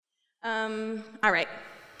All right,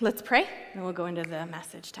 let's pray, and we'll go into the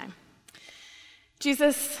message time.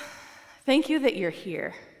 Jesus, thank you that you're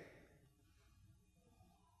here.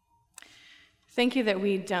 Thank you that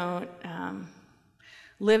we don't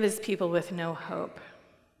live as people with no hope.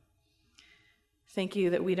 Thank you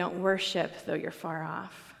that we don't worship though you're far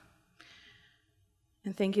off.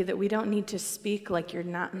 And thank you that we don't need to speak like you're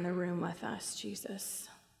not in the room with us, Jesus.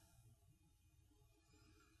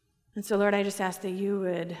 And so, Lord, I just ask that you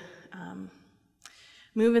would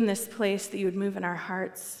move in this place, that you would move in our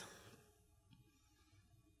hearts,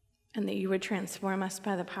 and that you would transform us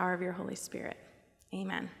by the power of your Holy Spirit.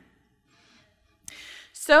 Amen.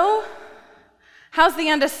 So, how's the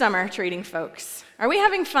end of summer treating folks? Are we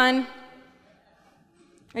having fun?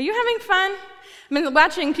 Are you having fun? I've been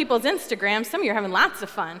watching people's Instagram. Some of you are having lots of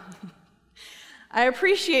fun. I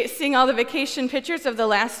appreciate seeing all the vacation pictures of the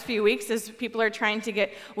last few weeks as people are trying to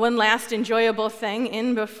get one last enjoyable thing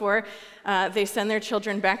in before they send their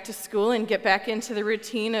children back to school and get back into the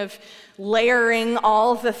routine of layering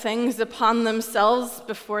all the things upon themselves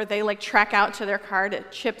before they track out to their car to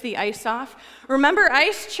chip the ice off. Remember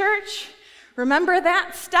ice, church? Remember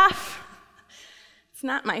that stuff? It's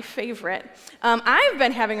not my favorite. I've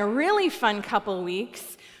been having a really fun couple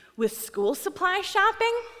weeks with school supply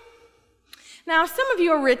shopping. Now, some of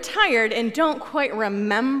you are retired and don't quite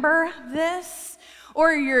remember this,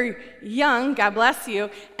 or you're young, God bless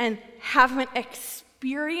you, and haven't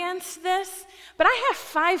experienced this, but I have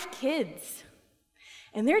 5 kids,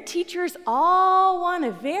 and their teachers all want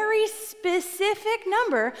a very specific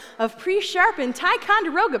number of pre-sharpened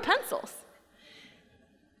Ticonderoga pencils.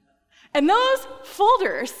 And those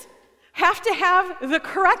folders have to have the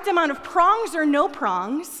correct amount of prongs or no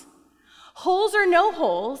prongs, holes or no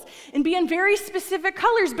holes, and be in very specific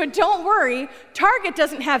colors. But don't worry, Target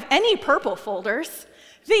doesn't have any purple folders.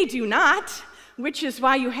 They do not, which is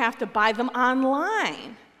why you have to buy them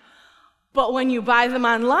online. But when you buy them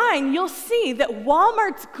online, you'll see that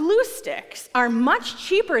Walmart's glue sticks are much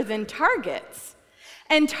cheaper than Target's.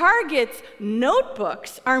 And Target's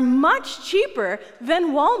notebooks are much cheaper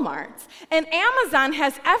than Walmart's. And Amazon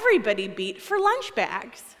has everybody beat for lunch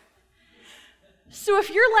bags. So if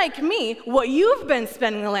you're like me, what you've been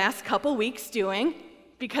spending the last couple weeks doing,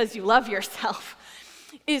 because you love yourself,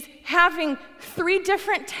 is having 3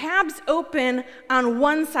 different tabs open on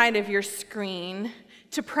one side of your screen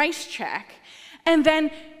to price check, and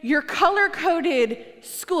then your color-coded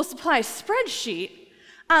school supplies spreadsheet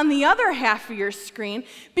on the other half of your screen,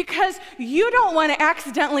 because you don't want to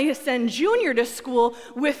accidentally send Junior to school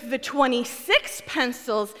with the 26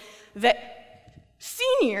 pencils that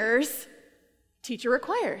seniors teacher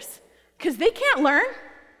requires, because they can't learn.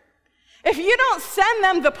 If you don't send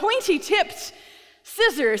them the pointy-tipped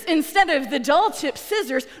scissors instead of the dull-tipped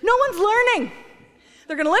scissors, no one's learning.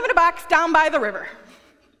 They're going to live in a box down by the river.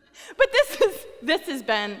 But this has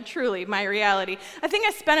been truly my reality. I think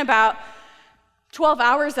I spent about 12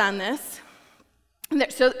 hours on this.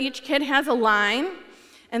 So each kid has a line,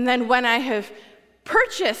 and then when I have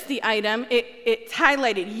purchased the item, it's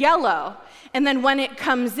highlighted yellow, and then when it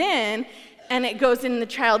comes in and it goes in the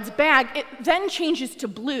child's bag, it then changes to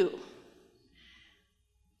blue.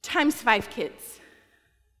 Times 5 kids.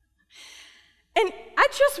 And I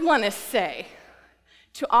just want to say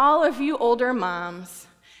to all of you older moms,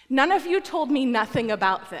 none of you told me nothing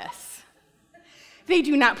about this. They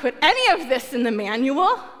do not put any of this in the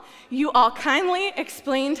manual. You all kindly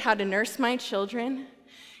explained how to nurse my children.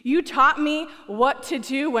 You taught me what to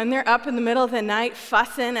do when they're up in the middle of the night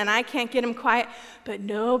fussing and I can't get them quiet, but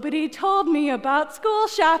nobody told me about school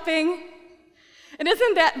shopping. And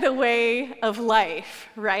isn't that the way of life,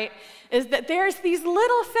 right? Is that there's these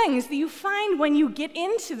little things that you find when you get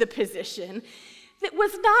into the position that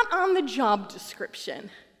was not on the job description.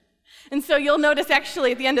 And so you'll notice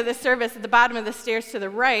actually at the end of the service, at the bottom of the stairs to the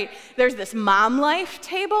right, there's this mom life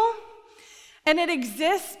table. And it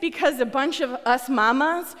exists because a bunch of us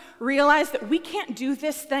mamas realize that we can't do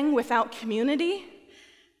this thing without community.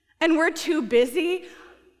 And we're too busy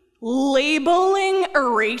labeling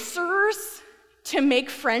erasers to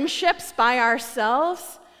make friendships by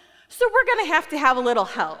ourselves. So we're going to have a little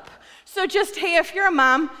help. So just, hey, if you're a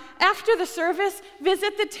mom, after the service,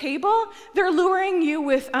 visit the table. They're luring you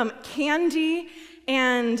with candy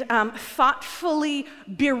and thoughtfully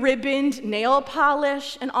beribboned nail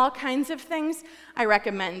polish and all kinds of things. I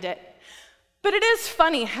recommend it. But it is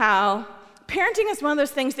funny how parenting is one of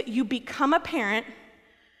those things that you become a parent,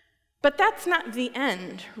 but that's not the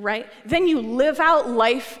end, right? Then you live out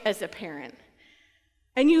life as a parent.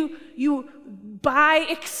 And you buy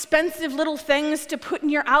expensive little things to put in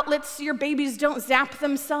your outlets so your babies don't zap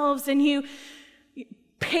themselves, and you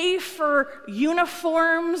pay for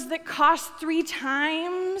uniforms that cost 3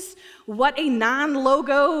 times what a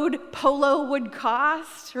non-logoed polo would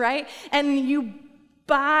cost, right? And you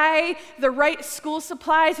buy the right school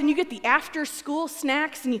supplies, and you get the after-school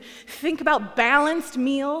snacks, and you think about balanced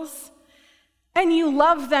meals, and you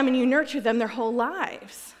love them and you nurture them their whole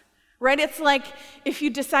lives, right? It's like if you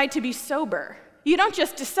decide to be sober. You don't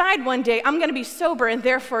just decide one day, I'm going to be sober, and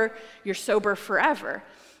therefore you're sober forever.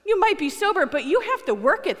 You might be sober, but you have to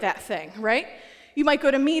work at that thing, right? You might go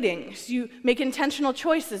to meetings. You make intentional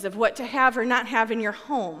choices of what to have or not have in your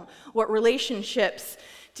home, what relationships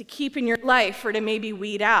to keep in your life or to maybe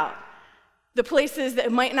weed out, the places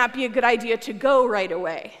that might not be a good idea to go right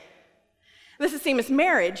away. This is the same as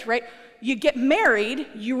marriage, right? You get married,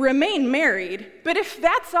 you remain married, but if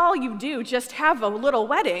that's all you do, just have a little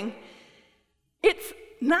wedding, it's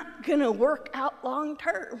not gonna work out long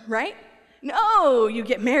term, right? No, you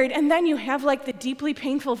get married, and then you have like the deeply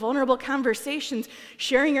painful, vulnerable conversations,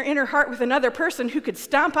 sharing your inner heart with another person who could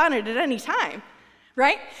stomp on it at any time,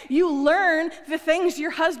 right? You learn the things your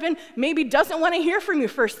husband maybe doesn't want to hear from you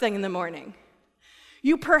first thing in the morning.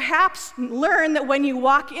 You perhaps learn that when you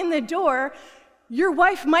walk in the door, your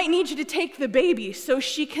wife might need you to take the baby so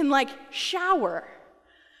she can like shower,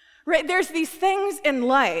 right? There's these things in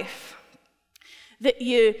life that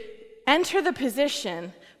you enter the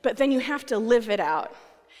position, but then you have to live it out.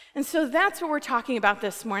 And so that's what we're talking about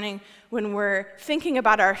this morning when we're thinking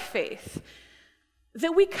about our faith.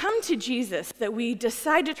 That we come to Jesus, that we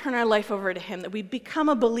decide to turn our life over to him, that we become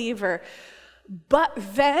a believer, but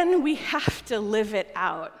then we have to live it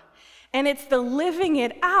out. And it's the living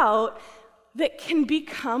it out that can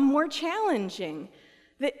become more challenging,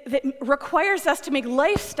 that requires us to make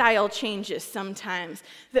lifestyle changes sometimes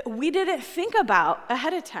that we didn't think about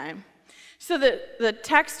ahead of time. So the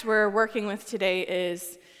text we're working with today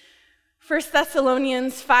is 1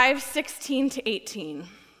 Thessalonians 5:16-18.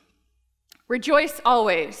 Rejoice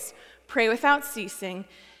always, pray without ceasing,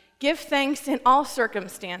 give thanks in all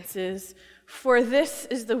circumstances, for this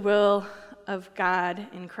is the will of God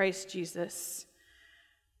in Christ Jesus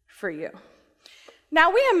for you.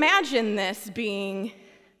 Now we imagine this being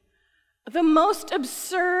the most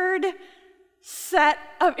absurd set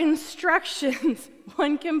of instructions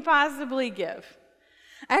one can possibly give.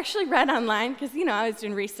 I actually read online, because, I was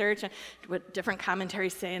doing research and what different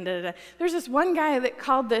commentaries say, and there's this one guy that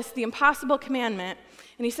called this the impossible commandment,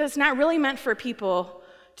 and he says it's not really meant for people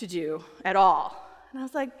to do at all. And I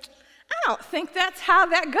was like, I don't think that's how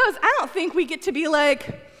that goes. I don't think we get to be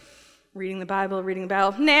like, reading the Bible.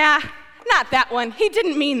 Nah, not that one. He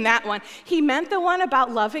didn't mean that one. He meant the one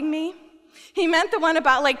about loving me. He meant the one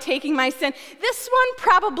about like taking my sin. This one,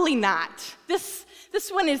 probably not. This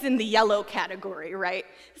one is in the yellow category, right?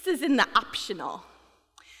 This is in the optional.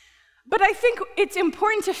 But I think it's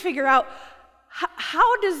important to figure out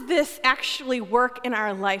how does this actually work in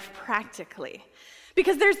our life practically?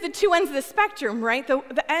 Because there's the two ends of the spectrum, right?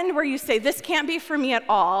 The end where you say, this can't be for me at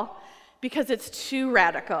all because it's too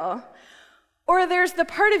radical. Or there's the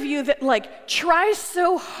part of you that like tries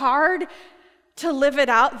so hard to live it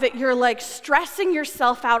out that you're like stressing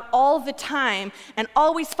yourself out all the time and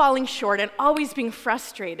always falling short and always being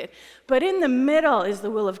frustrated. But in the middle is the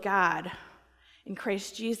will of God in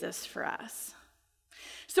Christ Jesus for us.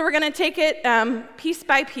 So we're going to take it piece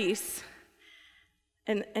by piece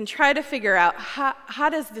and try to figure out how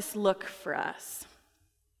does this look for us.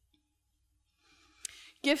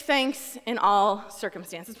 Give thanks in all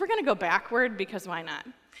circumstances. We're going to go backward because why not?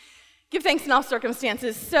 Give thanks in all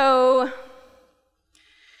circumstances. So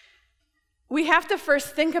we have to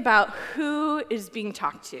first think about who is being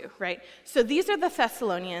talked to, right? So these are the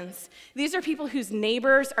Thessalonians. These are people whose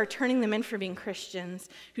neighbors are turning them in for being Christians,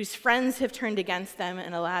 whose friends have turned against them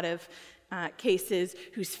in a lot of cases,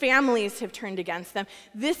 whose families have turned against them.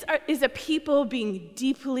 This is a people being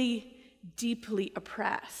deeply, deeply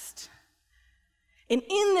oppressed. And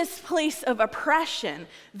in this place of oppression,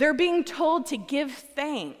 they're being told to give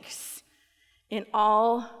thanks in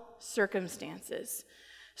all circumstances.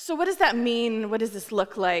 So what does that mean? What does this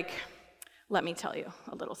look like? Let me tell you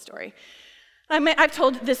a little story. I've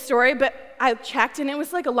told this story, but I checked, and it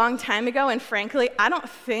was like a long time ago, and frankly, I don't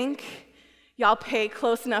think y'all pay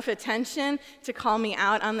close enough attention to call me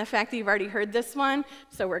out on the fact that you've already heard this one,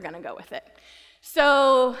 so we're going to go with it.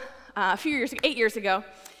 So a few years, 8 years ago,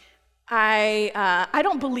 I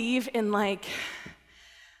don't believe in like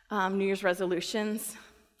New Year's resolutions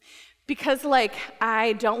because like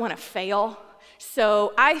I don't want to fail.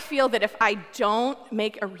 So I feel that if I don't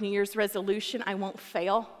make a New Year's resolution, I won't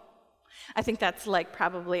fail. I think that's like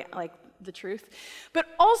probably like the truth. But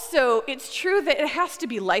also, it's true that it has to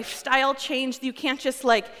be lifestyle change. You can't just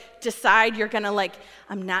decide you're gonna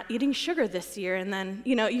I'm not eating sugar this year, and then,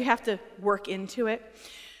 you have to work into it.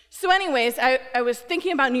 So anyways, I was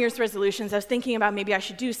thinking about New Year's resolutions. I was thinking about maybe I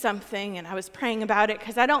should do something, and I was praying about it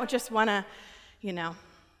because I don't just want to,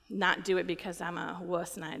 not do it because I'm a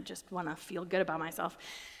wuss and I just want to feel good about myself.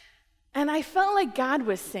 And I felt like God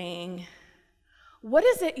was saying, what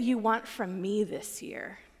is it you want from me this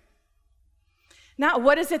year? Not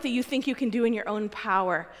what is it that you think you can do in your own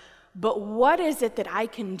power, but what is it that I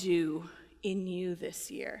can do in you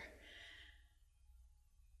this year?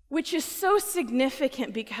 Which is so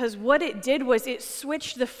significant because what it did was it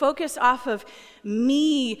switched the focus off of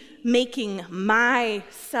me making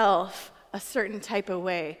myself a certain type of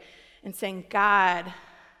way and saying, God,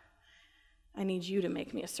 I need you to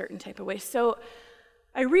make me a certain type of way. So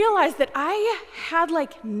I realized that I had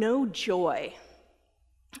no joy.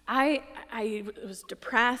 I was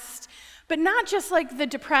depressed, but not just the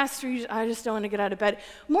depressed or I just don't want to get out of bed.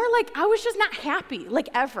 More I was just not happy,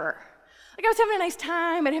 ever. I was having a nice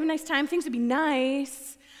time, I'd have a nice time, things would be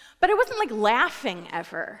nice, but I wasn't laughing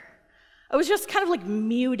ever. I was just kind of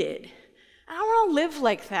muted. I don't want to live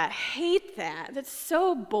like that. I hate that. That's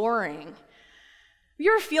so boring.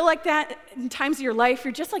 You ever feel like that in times of your life?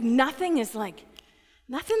 You're just nothing's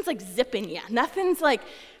zipping you. Nothing's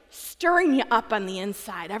stirring you up on the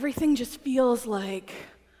inside. Everything just feels like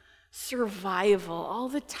survival all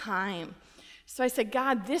the time. So I said,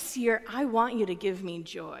 God, this year I want you to give me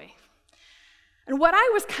joy. And what I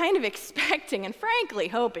was kind of expecting and frankly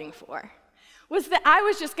hoping for was that I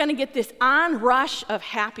was just going to get this onrush of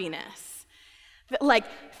happiness. That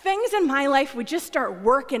things in my life would just start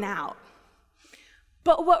working out.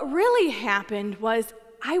 But what really happened was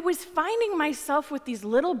I was finding myself with these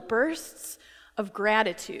little bursts of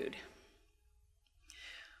gratitude.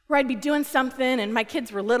 Where I'd be doing something, and my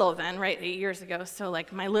kids were little then, right, 8 years ago. So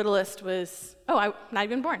my littlest was, not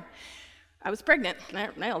even born. I was pregnant.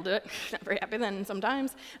 I'll do it. Not very happy then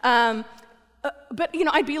sometimes. But,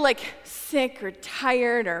 I'd be sick or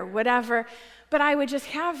tired or whatever. But I would just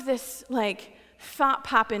have this thought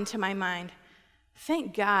pop into my mind.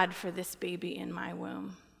 Thank God for this baby in my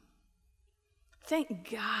womb. Thank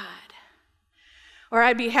God. Or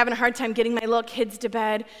I'd be having a hard time getting my little kids to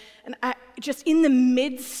bed. And just in the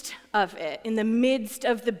midst of it, in the midst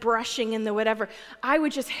of the brushing and the whatever, I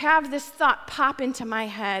would just have this thought pop into my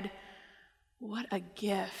head. What a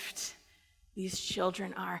gift these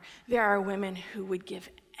children are. There are women who would give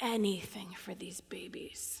anything for these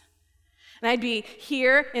babies. And I'd be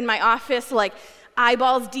here in my office,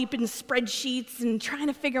 eyeballs deep in spreadsheets and trying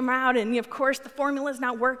to figure them out. And of course, the formula's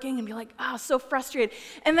not working and be so frustrated.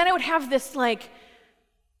 And then I would have this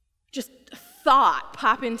just thought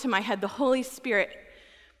pop into my head, the Holy Spirit,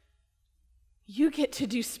 you get to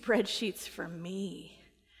do spreadsheets for me.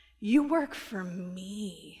 You work for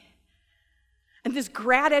me. And this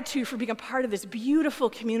gratitude for being a part of this beautiful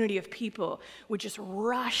community of people would just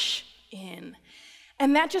rush in.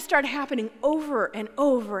 And that just started happening over and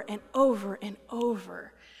over and over and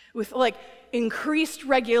over with increased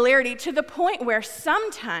regularity to the point where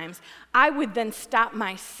sometimes I would then stop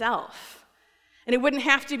myself. And it wouldn't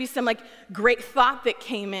have to be some great thought that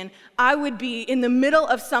came in. I would be in the middle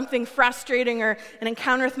of something frustrating or an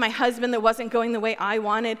encounter with my husband that wasn't going the way I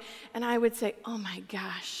wanted. And I would say, oh my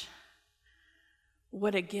gosh,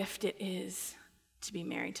 what a gift it is to be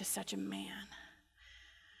married to such a man.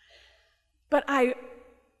 But I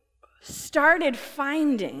started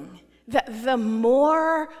finding that the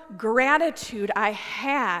more gratitude I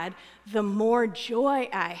had, the more joy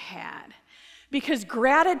I had. Because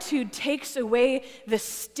gratitude takes away the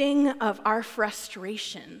sting of our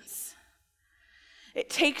frustrations. It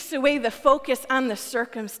takes away the focus on the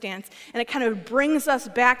circumstance, and it kind of brings us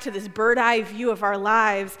back to this bird's-eye view of our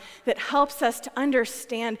lives that helps us to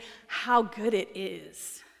understand how good it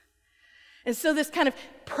is. And so this kind of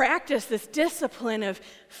practice, this discipline of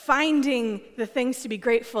finding the things to be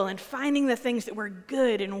grateful and finding the things that were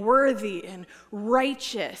good and worthy and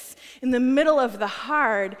righteous in the middle of the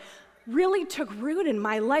hard really took root in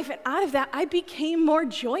my life. And out of that, I became more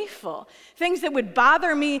joyful. Things that would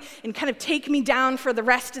bother me and kind of take me down for the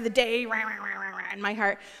rest of the day in my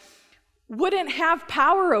heart wouldn't have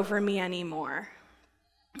power over me anymore.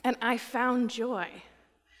 And I found joy.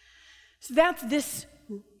 So that's this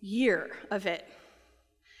year of it.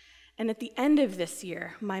 And at the end of this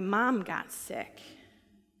year, my mom got sick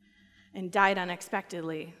and died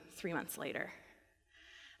unexpectedly 3 months later.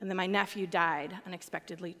 And then my nephew died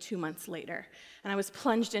unexpectedly 2 months later. And I was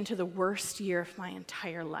plunged into the worst year of my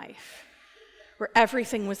entire life, where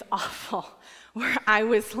everything was awful, where I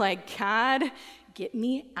was like, God, get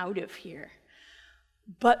me out of here.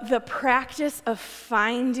 But the practice of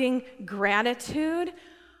finding gratitude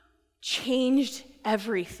changed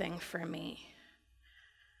everything for me.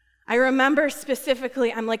 I remember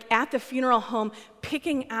specifically, I'm like at the funeral home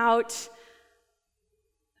picking out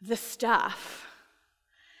the stuff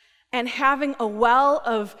and having a well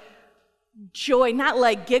of joy, not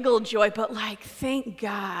like giggle joy, but like, thank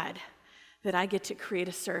God that I get to create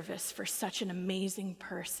a service for such an amazing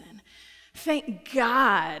person. Thank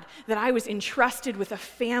God that I was entrusted with a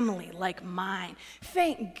family like mine.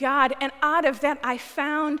 Thank God. And out of that, I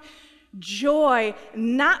found joy,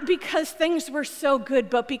 not because things were so good,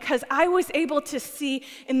 but because I was able to see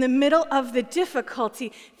in the middle of the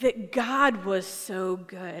difficulty that God was so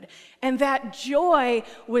good. And that joy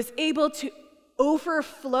was able to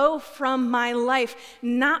overflow from my life,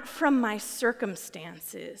 not from my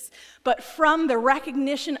circumstances, but from the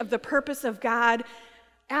recognition of the purpose of God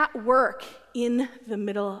at work in the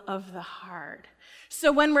middle of the hard.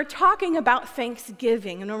 So when we're talking about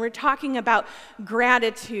thanksgiving and when we're talking about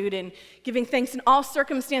gratitude and giving thanks in all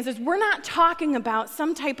circumstances, we're not talking about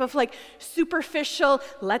some type of like superficial,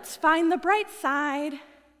 let's find the bright side.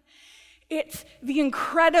 It's the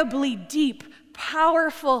incredibly deep,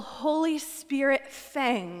 powerful Holy Spirit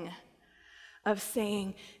thing of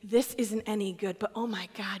saying, this isn't any good, but oh my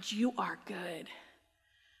God, you are good.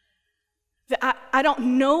 I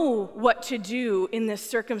don't know what to do in this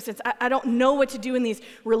circumstance. I don't know what to do in these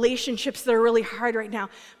relationships that are really hard right now.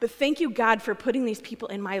 But thank you, God, for putting these people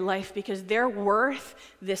in my life because they're worth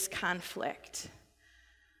this conflict.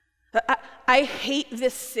 I hate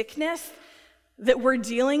this sickness that we're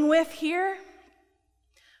dealing with here.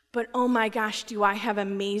 But oh my gosh, do I have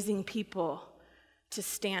amazing people to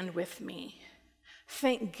stand with me.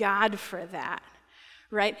 Thank God for that.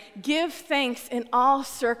 Right? Give thanks in all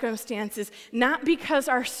circumstances, not because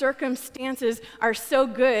our circumstances are so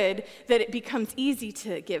good that it becomes easy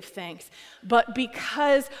to give thanks, but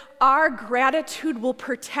because our gratitude will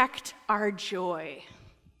protect our joy.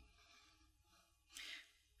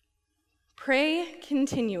 Pray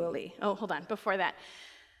continually. Oh, hold on. Before that,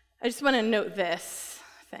 I just want to note this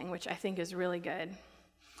thing, which I think is really good.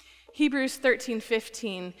 Hebrews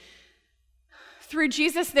 13:15. Through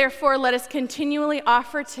Jesus, therefore, let us continually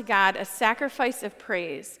offer to God a sacrifice of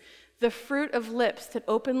praise, the fruit of lips that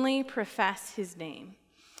openly profess his name.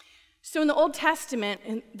 So in the Old Testament,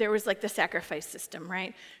 there was like the sacrifice system,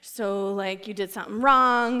 right? So like you did something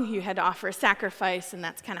wrong, you had to offer a sacrifice, and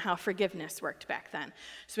that's kind of how forgiveness worked back then.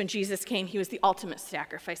 So when Jesus came, he was the ultimate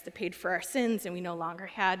sacrifice that paid for our sins, and we no longer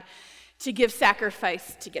had to give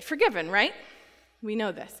sacrifice to get forgiven, right? We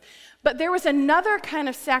know this. But there was another kind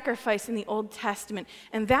of sacrifice in the Old Testament,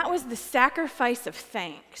 and that was the sacrifice of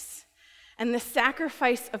thanks and the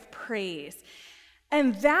sacrifice of praise.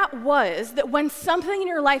 And that was that when something in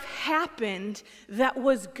your life happened that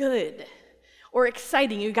was good or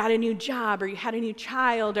exciting, you got a new job or you had a new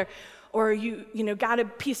child or you got a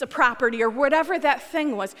piece of property or whatever that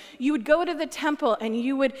thing was, you would go to the temple and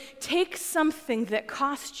you would take something that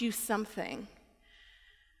cost you something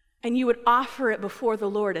and you would offer it before the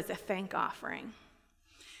Lord as a thank offering.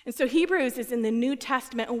 And so Hebrews is in the New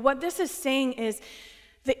Testament, and what this is saying is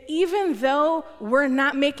that even though we're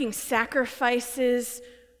not making sacrifices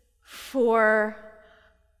for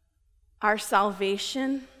our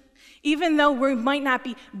salvation, even though we might not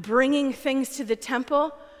be bringing things to the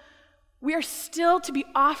temple, we are still to be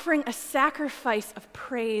offering a sacrifice of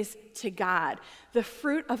praise to God, the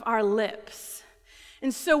fruit of our lips.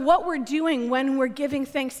 And so what we're doing when we're giving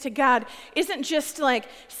thanks to God isn't just like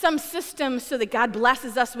some system so that God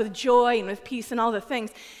blesses us with joy and with peace and all the things.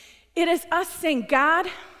 It is us saying, God,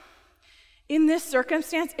 in this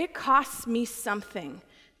circumstance, it costs me something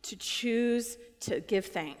to choose to give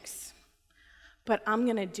thanks. But I'm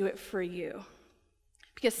going to do it for you.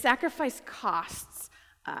 Because sacrifice costs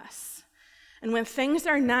us. And when things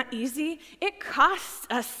are not easy, it costs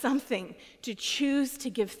us something to choose to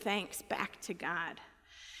give thanks back to God.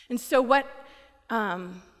 And so what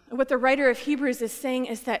the writer of Hebrews is saying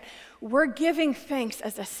is that we're giving thanks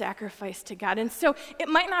as a sacrifice to God. And so it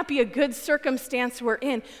might not be a good circumstance we're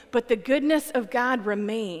in, but the goodness of God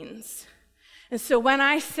remains. And so when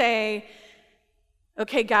I say,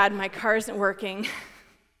 okay, God, my car isn't working,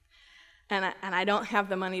 and I don't have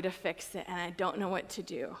the money to fix it, and I don't know what to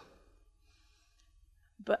do,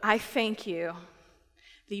 but I thank you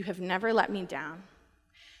that you have never let me down,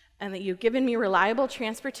 and that you've given me reliable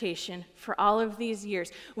transportation for all of these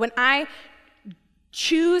years. When I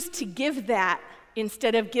choose to give that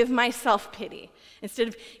instead of give myself pity, instead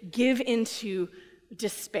of give into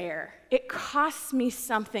despair. It costs me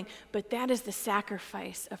something, but that is the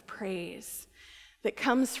sacrifice of praise that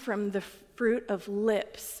comes from the fruit of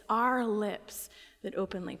lips, our lips, that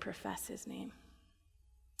openly profess his name.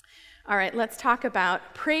 All right, let's talk about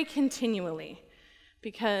pray continually,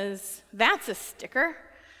 because that's a sticker.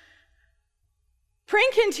 Praying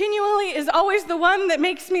continually is always the one that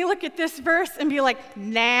makes me look at this verse and be like,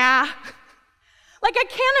 nah. Like, I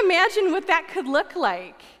can't imagine what that could look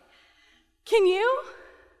like. Can you?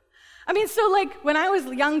 I mean, so like when I was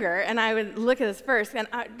younger and I would look at this verse and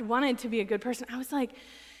I wanted to be a good person, I was like,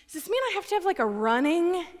 does this mean I have to have like a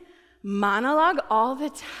running monologue all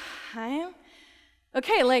the time?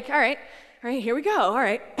 Okay, like, all right, here we go, all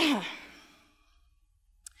right.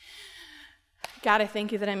 God, I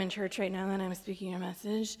thank you that I'm in church right now and that I'm speaking your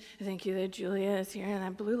message. I thank you that Julia is here and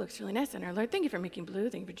that blue looks really nice on her. Lord, thank you for making blue.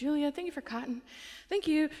 Thank you for Julia. Thank you for cotton. Thank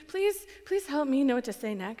you. Please help me know what to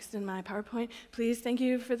say next in my PowerPoint. Please, thank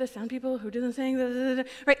you for the sound people who do the thing.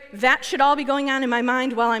 Right, that should all be going on in my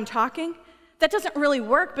mind while I'm talking. That doesn't really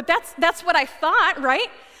work, but that's what I thought, right?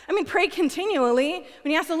 I mean, pray continually.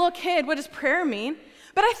 When you ask a little kid, what does prayer mean?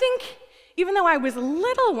 But I think even though I was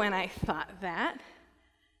little when I thought that,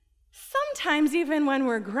 sometimes even when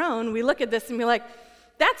we're grown, we look at this and be like,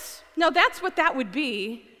 that's what that would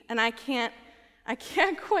be, and I can't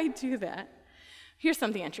quite do that. Here's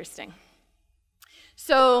something interesting.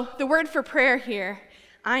 So the word for prayer here,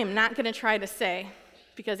 I am not going to try to say,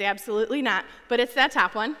 because absolutely not, but it's that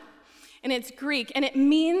top one, and it's Greek, and it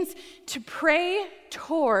means to pray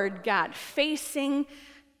toward God, facing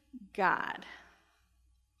God.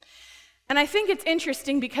 And I think it's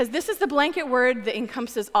interesting because this is the blanket word that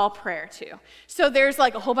encompasses all prayer too. So there's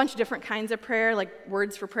like a whole bunch of different kinds of prayer, like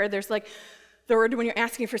words for prayer. There's like the word when you're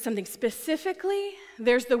asking for something specifically.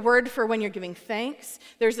 There's the word for when you're giving thanks.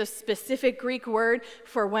 There's a specific Greek word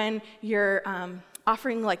for when you're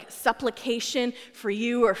offering like supplication for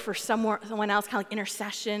you or for someone else, kind of like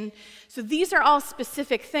intercession. So these are all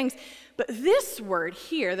specific things. But this word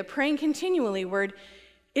here, the praying continually word,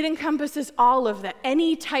 it encompasses all of that,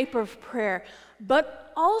 any type of prayer,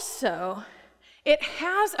 but also it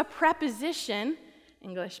has a preposition,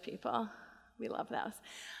 English people, we love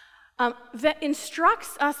those, that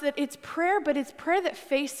instructs us that it's prayer, but it's prayer that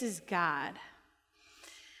faces God.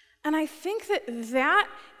 And I think that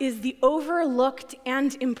is the overlooked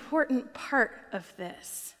and important part of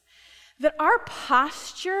this, that our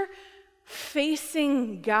posture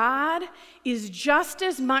facing God is just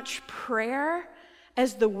as much prayer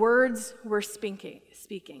as the words we're speaking.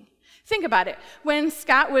 Think about it. When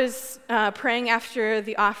Scott was praying after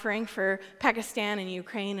the offering for Pakistan and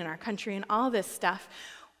Ukraine and our country and all this stuff,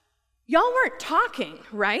 y'all weren't talking,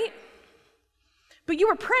 right? But you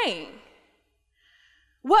were praying.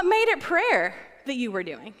 What made it prayer that you were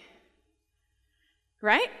doing?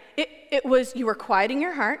 Right? It was you were quieting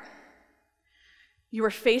your heart. You were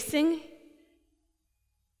facing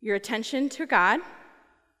your attention to God.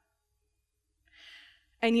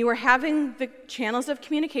 And you were having the channels of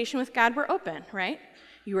communication with God were open, right?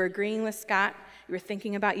 You were agreeing with Scott. You were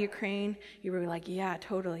thinking about Ukraine. You were like, yeah,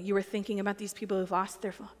 totally. You were thinking about these people who've lost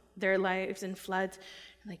their lives in floods.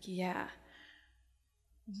 Like, yeah.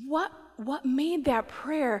 What made that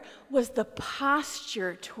prayer was the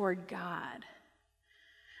posture toward God.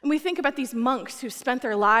 And we think about these monks who spent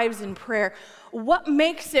their lives in prayer. What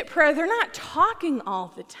makes it prayer? They're not talking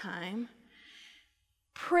all the time.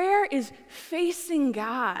 Prayer is facing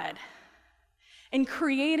God and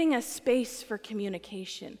creating a space for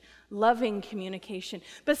communication, loving communication.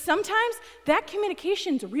 But sometimes that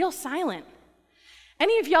communication's real silent.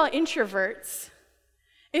 Any of y'all introverts,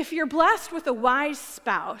 if you're blessed with a wise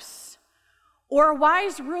spouse or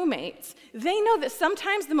wise roommates, they know that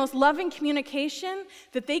sometimes the most loving communication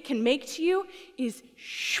that they can make to you is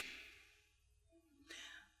shh.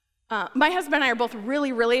 My husband and I are both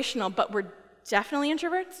really relational, but we're definitely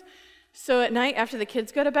introverts. So at night, after the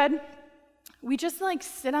kids go to bed, we just like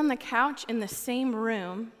sit on the couch in the same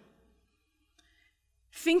room,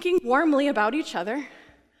 thinking warmly about each other,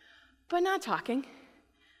 but not talking.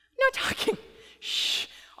 No talking. Shh,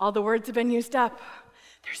 all the words have been used up.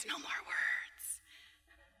 There's no more words.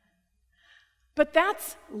 But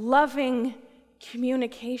that's loving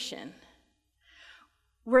communication.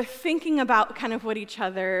 We're thinking about kind of what each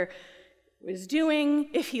other was doing.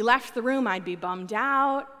 If he left the room, I'd be bummed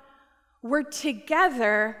out. We're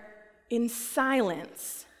together in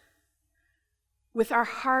silence with our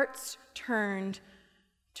hearts turned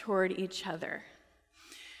toward each other.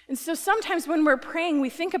 And so sometimes when we're praying, we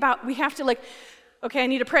have to okay, I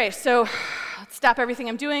need to pray. So let's stop everything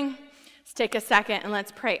I'm doing. Let's take a second and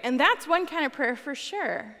let's pray. And that's one kind of prayer for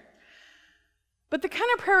sure. But the kind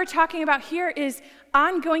of prayer we're talking about here is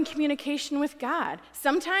ongoing communication with God.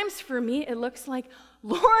 Sometimes for me, it looks like,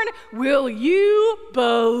 Lord, will you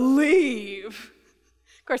believe?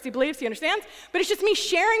 Of course, he believes, he understands, but it's just me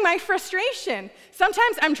sharing my frustration.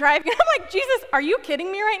 Sometimes I'm driving, and I'm like, Jesus, are you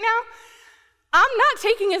kidding me right now? I'm not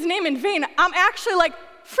taking his name in vain. I'm actually like,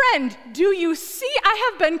 friend, do you see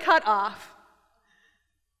I have been cut off?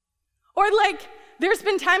 Or like, there's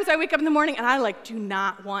been times I wake up in the morning and I do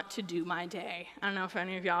not want to do my day. I don't know if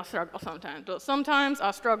any of y'all struggle sometimes, but sometimes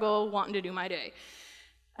I struggle wanting to do my day.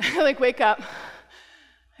 I wake up,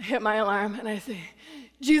 hit my alarm, and I say,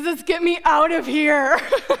 Jesus, get me out of here.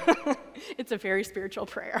 It's a very spiritual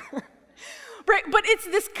prayer. But it's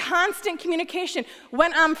this constant communication.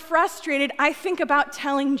 When I'm frustrated, I think about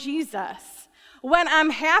telling Jesus. When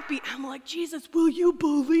I'm happy, I'm like, Jesus, will you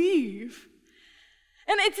believe?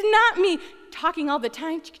 And it's not me talking all the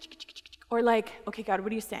time, or like, okay, God,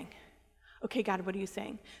 what are you saying? Okay, God, what are you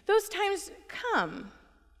saying? Those times come.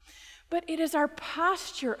 But it is our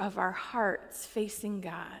posture of our hearts facing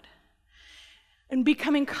God and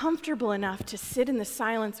becoming comfortable enough to sit in the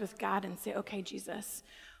silence with God and say, okay, Jesus,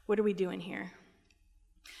 what are we doing here?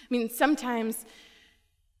 I mean, sometimes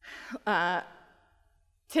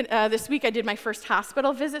this week I did my first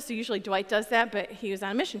hospital visit, so usually Dwight does that, but he was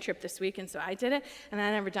on a mission trip this week, and so I did it, and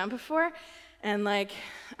I'd never done before. And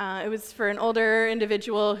it was for an older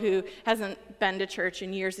individual who hasn't been to church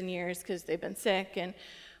in years and years because they've been sick and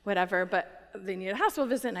whatever, but they needed a hospital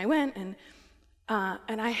visit, and I went, and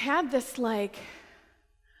I had this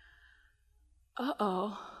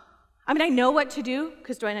uh-oh. I mean, I know what to do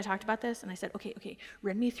because Dwight and I talked about this, and I said, okay,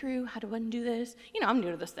 run me through, how do I do this? I'm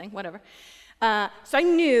new to this thing, whatever. So I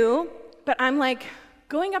knew, but I'm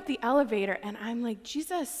going up the elevator, and I'm like,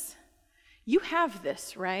 Jesus, you have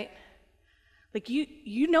this, right?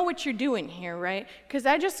 You know what you're doing here, right? Because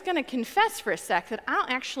I'm just going to confess for a sec that I don't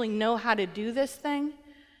actually know how to do this thing.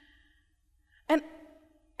 And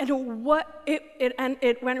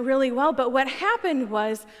it went really well, but what happened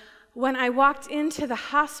was when I walked into the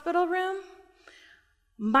hospital room,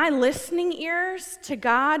 my listening ears to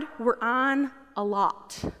God were on a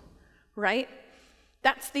lot, right?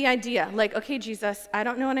 That's the idea. Okay, Jesus, I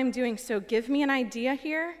don't know what I'm doing, so give me an idea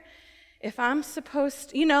here. If I'm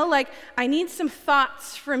supposed to, I need some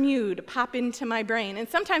thoughts from you to pop into my brain. And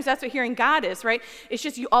sometimes that's what hearing God is, right? It's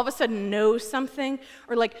just you all of a sudden know something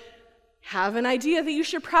or have an idea that you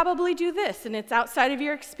should probably do this, and it's outside of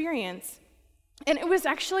your experience. And it was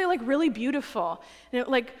actually really beautiful. And it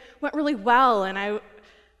went really well, and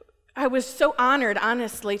I was so honored,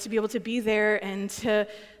 honestly, to be able to be there and to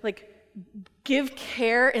give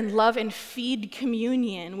care and love and feed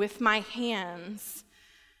communion with my hands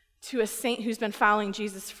to a saint who's been following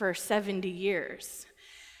Jesus for 70 years.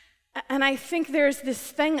 And I think there's this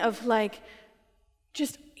thing of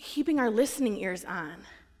just keeping our listening ears on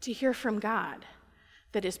to hear from God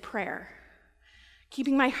that is prayer.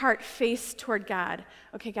 Keeping my heart faced toward God.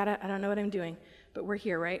 Okay, God, I don't know what I'm doing, but we're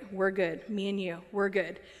here, right? We're good. Me and you, we're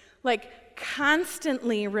good.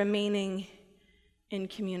 Constantly remaining in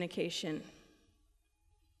communication.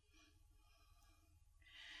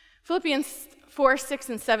 Philippians 4, 6,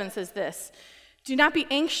 and 7 says this, do not be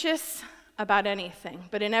anxious about anything,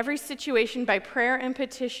 but in every situation by prayer and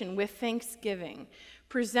petition with thanksgiving,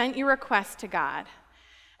 present your request to God.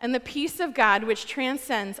 And the peace of God, which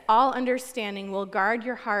transcends all understanding, will guard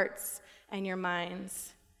your hearts and your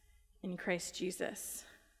minds in Christ Jesus.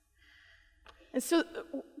 And so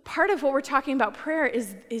part of what we're talking about prayer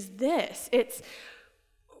is this. It's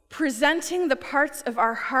presenting the parts of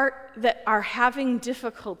our heart that are having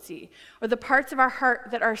difficulty, or the parts of our heart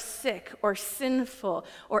that are sick or sinful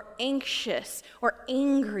or anxious or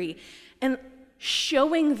angry, and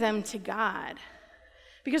showing them to God.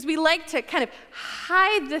 Because we like to kind of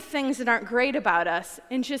hide the things that aren't great about us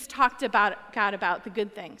and just talk to God about the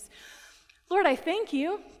good things. Lord, I thank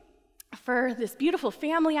you for this beautiful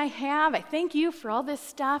family I have. I thank you for all this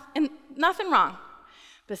stuff. And nothing wrong.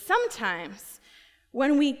 But sometimes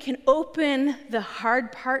when we can open the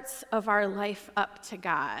hard parts of our life up to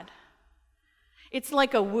God, it's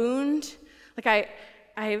like a wound. I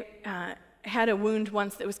had a wound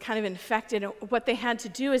once that was kind of infected. And what they had to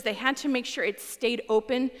do is they had to make sure it stayed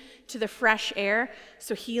open to the fresh air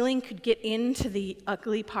so healing could get into the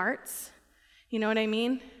ugly parts. You know what I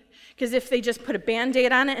mean? Because if they just put a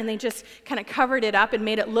Band-Aid on it and they just kind of covered it up and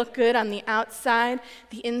made it look good on the outside,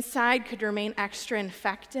 the inside could remain extra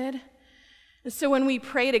infected. And so when we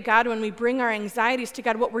pray to God, when we bring our anxieties to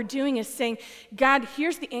God, what we're doing is saying, God,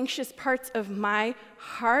 here's the anxious parts of my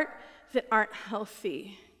heart that aren't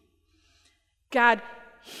healthy. God,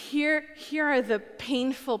 here are the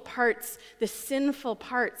painful parts, the sinful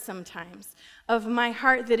parts sometimes of my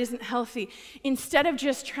heart that isn't healthy. Instead of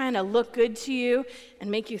just trying to look good to you and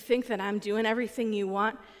make you think that I'm doing everything you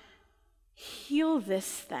want, heal this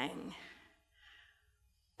thing.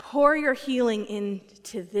 Pour your healing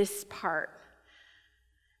into this part.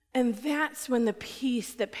 And that's when the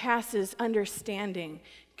peace that passes understanding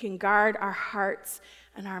can guard our hearts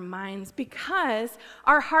and our minds, because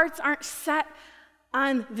our hearts aren't set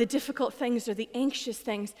on the difficult things or the anxious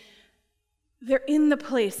things. They're in the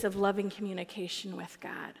place of loving communication with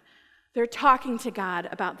God. They're talking to God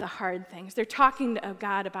about the hard things. They're talking to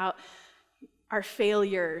God about our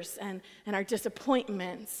failures and our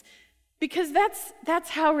disappointments. Because that's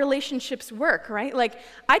how relationships work, right? Like,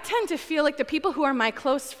 I tend to feel like the people who are my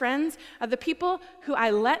close friends are the people who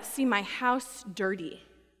I let see my house dirty,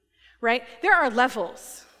 right? There are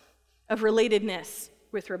levels of relatedness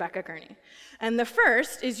with Rebekah Kearney. And the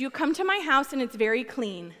first is you come to my house and it's very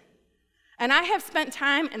clean. And I have spent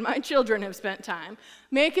time, and my children have spent time,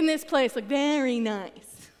 making this place look very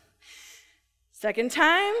nice. Second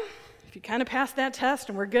time, if you kind of pass that test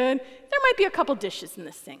and we're good, there might be a couple dishes in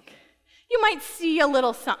the sink. You might see a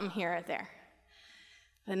little something here or there.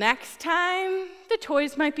 The next time, the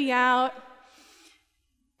toys might be out.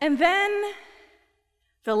 And then,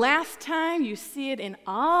 the last time, you see it in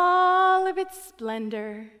all of its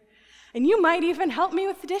splendor. And you might even help me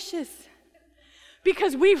with the dishes.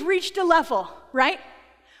 Because we've reached a level, right?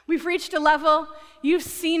 We've reached a level. You've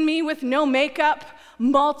seen me with no makeup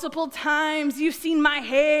multiple times. You've seen my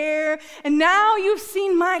hair. And now you've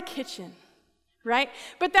seen my kitchen. Right?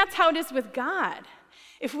 But that's how it is with God.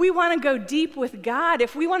 If we want to go deep with God,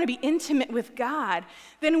 if we want to be intimate with God,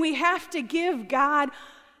 then we have to give God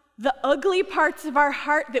the ugly parts of our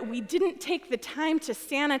heart that we didn't take the time to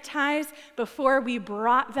sanitize before we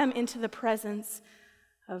brought them into the presence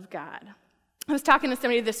of God. I was talking to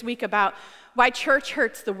somebody this week about why church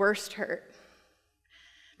hurt's the worst hurt.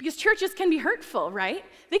 Because churches can be hurtful, right?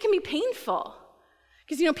 They can be painful.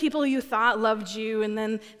 Because, people you thought loved you, and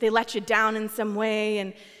then they let you down in some way,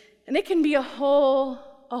 and it can be a whole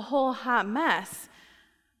hot mess.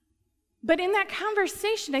 But in that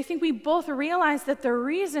conversation, I think we both realized that the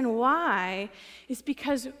reason why is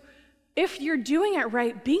because if you're doing it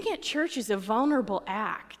right, being at church is a vulnerable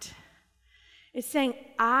act. It's saying,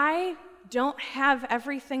 I don't have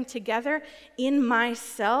everything together in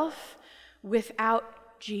myself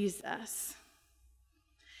without Jesus.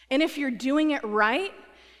 And if you're doing it right,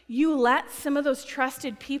 you let some of those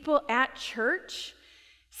trusted people at church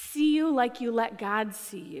see you like you let God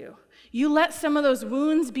see you. You let some of those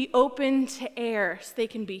wounds be open to air so they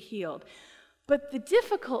can be healed. But the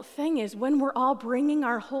difficult thing is when we're all bringing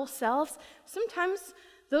our whole selves, sometimes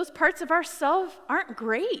those parts of ourselves aren't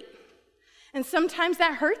great. And sometimes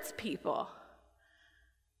that hurts people.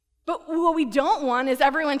 But what we don't want is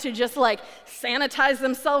everyone to just sanitize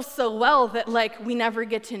themselves so well that we never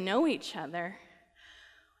get to know each other.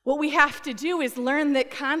 What we have to do is learn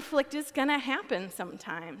that conflict is going to happen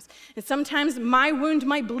sometimes. And sometimes my wound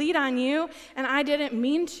might bleed on you and I didn't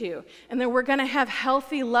mean to. And then we're going to have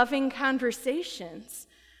healthy, loving conversations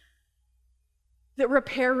that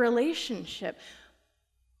repair relationship.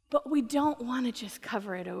 But we don't want to just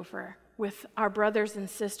cover it over with our brothers and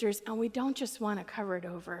sisters, and we don't just want to cover it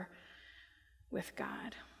over with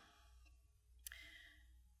God.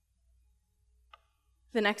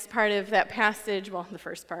 The next part of that passage, well, the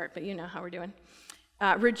first part, but you know how we're doing.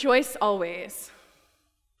 Rejoice always.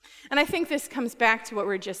 And I think this comes back to what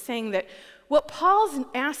we're just saying, that what Paul's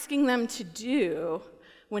asking them to do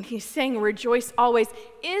when he's saying rejoice always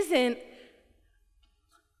isn't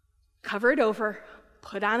cover it over,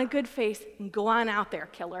 put on a good face, and go on out there,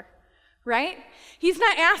 killer. Right? He's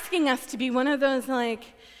not asking us to be one of those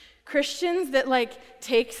Christians that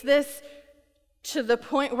takes this to the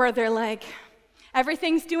point where they're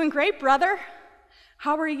everything's doing great, brother.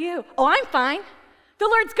 How are you? Oh, I'm fine. The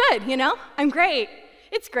Lord's good, I'm great.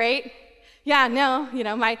 It's great. Yeah, no,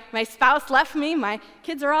 my spouse left me, my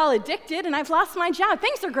kids are all addicted, and I've lost my job.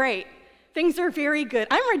 Things are great. Things are very good.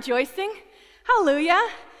 I'm rejoicing. Hallelujah.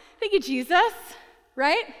 Thank you, Jesus.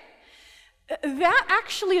 Right? That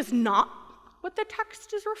actually is not what the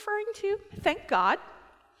text is referring to, thank God.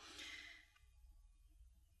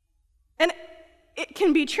 And it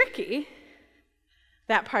can be tricky,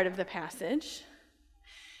 that part of the passage,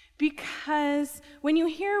 because when you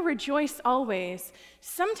hear rejoice always,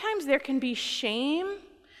 sometimes there can be shame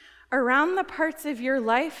around the parts of your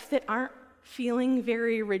life that aren't feeling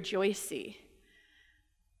very rejoicey.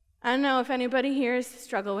 I don't know if anybody here has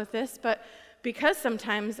struggled with this, but because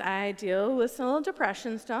sometimes I deal with some little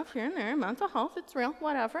depression stuff here and there, mental health, it's real,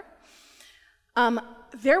 whatever.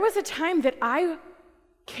 There was a time that I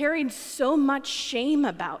carried so much shame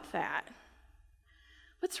about that.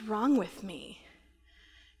 What's wrong with me?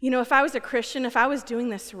 If I was a Christian, if I was doing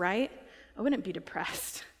this right, I wouldn't be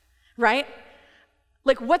depressed, right?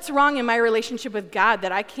 Like, what's wrong in my relationship with God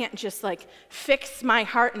that I can't just, fix my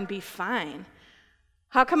heart and be fine?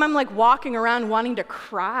 How come I'm, walking around wanting to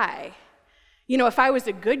cry? If I was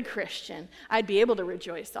a good Christian, I'd be able to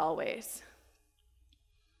rejoice always.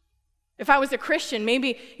 If I was a Christian,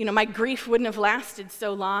 maybe, my grief wouldn't have lasted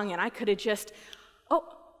so long, and I could have just,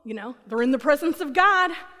 they're in the presence of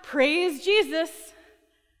God. Praise Jesus,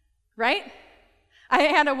 right? I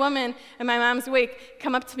had a woman in my mom's wake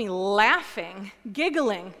come up to me laughing,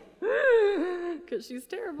 giggling, because she's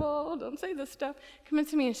terrible, don't say this stuff. Come up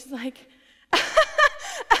to me and she's like,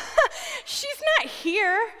 she's not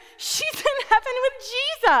here, she's in heaven with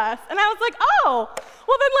Jesus. And I was like, oh,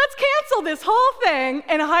 well then let's cancel this whole thing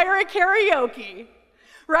and hire a karaoke,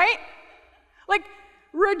 right?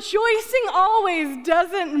 Rejoicing always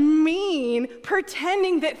doesn't mean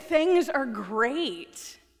pretending that things are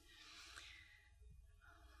great.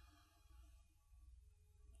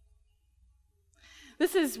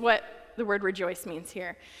 This is what the word rejoice means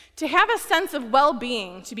here. To have a sense of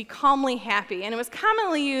well-being, to be calmly happy. And it was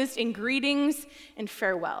commonly used in greetings and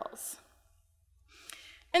farewells.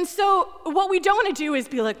 And so what we don't want to do is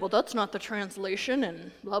be like, well, that's not the translation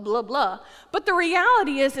and blah, blah, blah. But the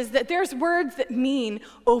reality is that there's words that mean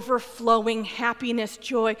overflowing happiness,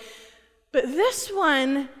 joy. But this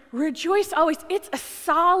one, rejoice always, it's a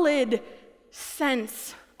solid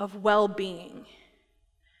sense of well-being.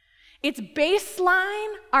 Its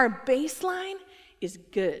baseline, our baseline, is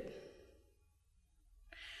good.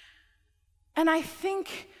 And I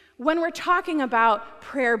think when we're talking about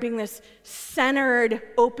prayer being this centered,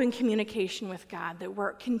 open communication with God, that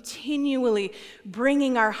we're continually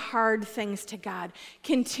bringing our hard things to God,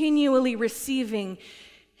 continually receiving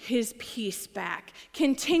His peace back,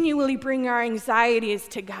 continually bringing our anxieties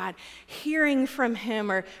to God, hearing from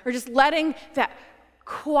Him, or just letting that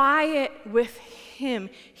quiet with Him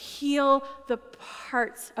heal the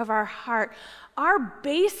parts of our heart. Our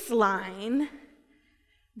baseline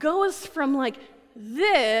goes from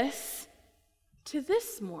this to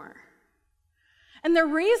this more. And the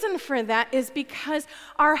reason for that is because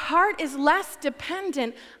our heart is less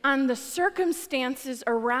dependent on the circumstances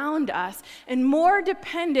around us and more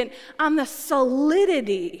dependent on the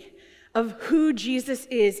solidity of who Jesus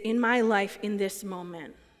is in my life in this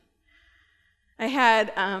moment. I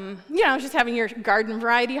had, I was just having your garden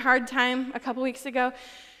variety hard time a couple weeks ago.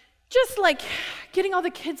 Just getting all the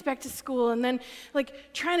kids back to school and then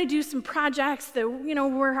trying to do some projects that,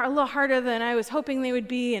 were a little harder than I was hoping they would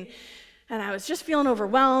be. And I was just feeling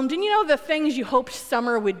overwhelmed. And the things you hoped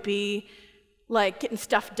summer would be, getting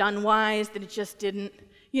stuff done wise, that it just didn't.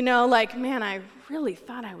 Man, I really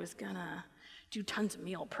thought I was going to do tons of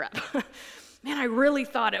meal prep. Man, I really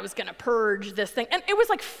thought I was going to purge this thing. And it was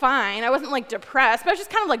fine. I wasn't depressed, but I was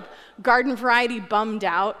just kind of garden variety bummed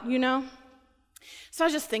out, So I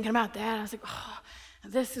was just thinking about that. I was like, oh,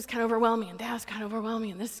 this is kind of overwhelming, and that was kind of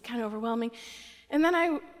overwhelming, and this is kind of overwhelming. And then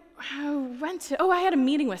I had a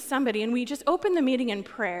meeting with somebody, and we just opened the meeting in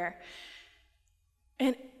prayer.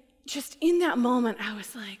 And just in that moment, I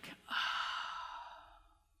was like,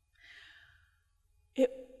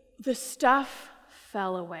 the stuff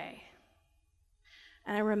fell away.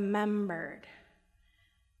 And I remembered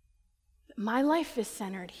that my life is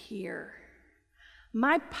centered here.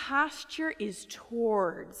 My posture is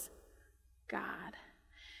towards God.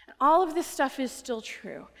 And all of this stuff is still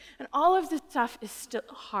true. And all of this stuff is still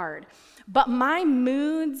hard. But my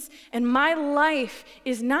moods and my life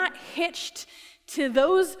is not hitched to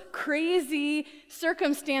those crazy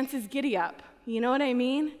circumstances giddy up. You know what I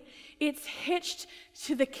mean? It's hitched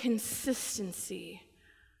to the consistency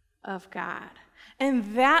of God.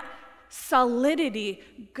 And that solidity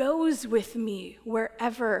goes with me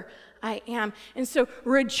wherever I am. And so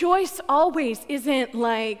rejoice always isn't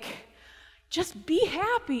just be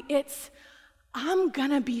happy. It's, I'm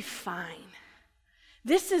gonna be fine.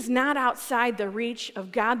 This is not outside the reach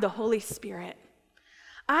of God the Holy Spirit.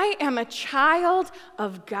 I am a child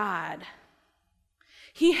of God.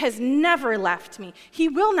 He has never left me. He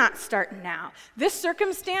will not start now. This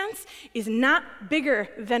circumstance is not bigger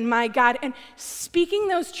than my God. And speaking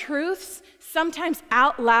those truths, sometimes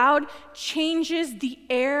out loud, changes the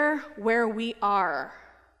air where we are.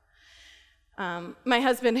 My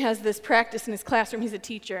husband has this practice in his classroom. He's a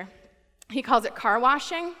teacher. He calls it car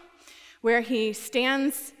washing, where he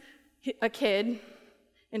stands a kid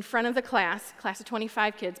in front of the class of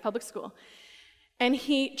 25 kids, public school, and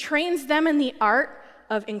he trains them in the art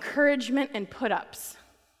of encouragement and put-ups.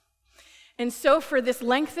 And so for this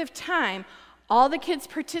length of time, all the kids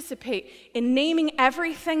participate in naming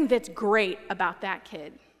everything that's great about that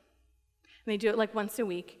kid. And they do it like once a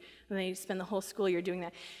week, and they spend the whole school year doing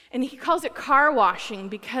that. And he calls it car washing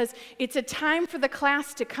because it's a time for the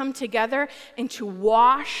class to come together and to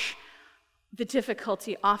wash the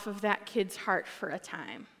difficulty off of that kid's heart for a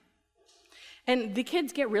time. And the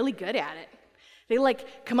kids get really good at it. They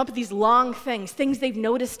come up with these long things they've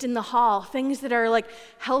noticed in the hall, things that are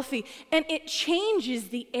healthy, and it changes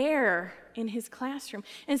the air in his classroom.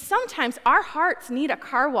 And sometimes our hearts need a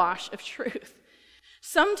car wash of truth.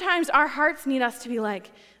 Sometimes our hearts need us to be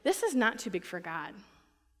like, this is not too big for God.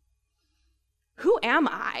 Who am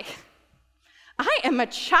I? I am a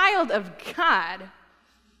child of God.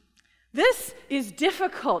 This is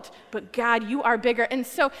difficult, but God, you are bigger. And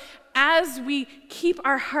so as we keep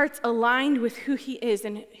our hearts aligned with who he is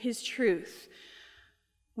and his truth,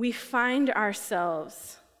 we find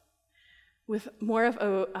ourselves with more of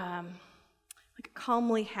a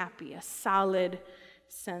calmly happy, a solid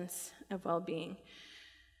sense of well-being.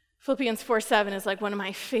 Philippians 4:7 is one of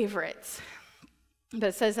my favorites.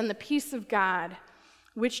 That says, and the peace of God,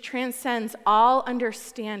 which transcends all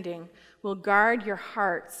understanding, will guard your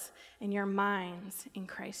hearts and your minds in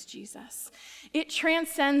Christ Jesus. It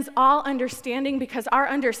transcends all understanding because our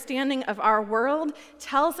understanding of our world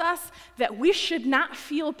tells us that we should not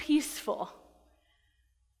feel peaceful,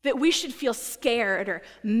 that we should feel scared or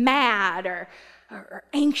mad or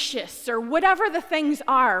anxious or whatever the things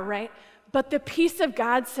are, right? But the peace of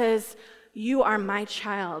God says, you are my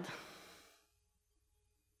child.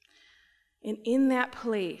 And in that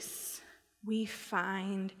place, we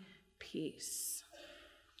find peace.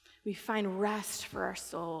 We find rest for our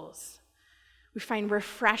souls. We find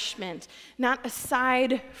refreshment, not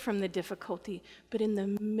aside from the difficulty, but in the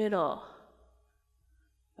middle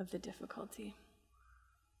of the difficulty.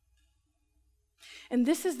 And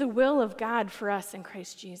this is the will of God for us in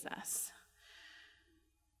Christ Jesus.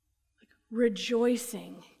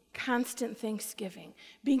 Rejoicing, constant thanksgiving,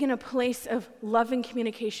 being in a place of loving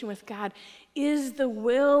communication with God is the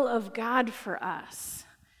will of God for us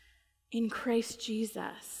in Christ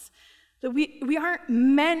Jesus. That we aren't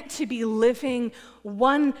meant to be living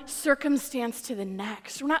one circumstance to the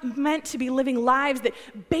next. We're not meant to be living lives that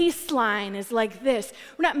baseline is like this.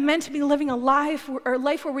 We're not meant to be living a life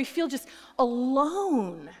where we feel just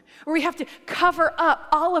alone, where we have to cover up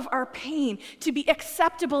all of our pain to be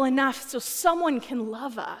acceptable enough so someone can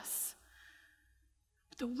love us.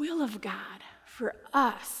 But the will of God for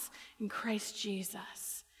us in Christ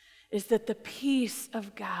Jesus is that the peace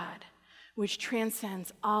of God, which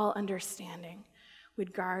transcends all understanding,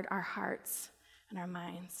 would guard our hearts and our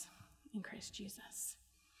minds in Christ Jesus.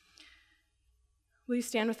 Will you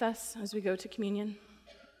stand with us as we go to communion?